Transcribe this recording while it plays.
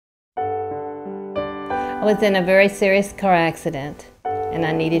I was in a very serious car accident and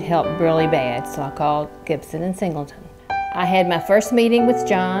I needed help really bad, so I called Gibson Singleton. I had my first meeting with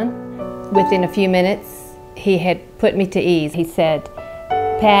John. Within a few minutes, he had put me to ease. He said,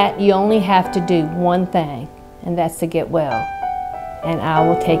 "Pat, you only have to do one thing, and that's to get well, and I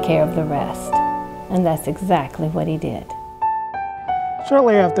will take care of the rest." And that's exactly what he did.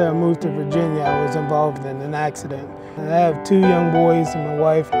 Shortly after I moved to Virginia, I was involved in an accident. I have 2 young boys and my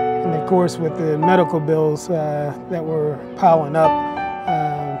wife, and of course with the medical bills that were piling up,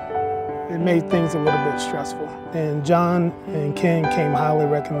 it made things a little bit stressful. And John and Ken came highly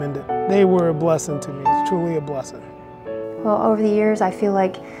recommended. They were a blessing to me, truly a blessing. Well, over the years, I feel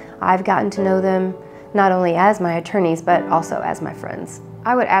like I've gotten to know them not only as my attorneys, but also as my friends.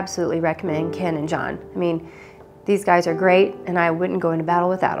 I would absolutely recommend Ken and John. I mean, these guys are great, and I wouldn't go into battle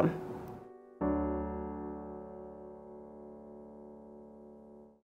without them.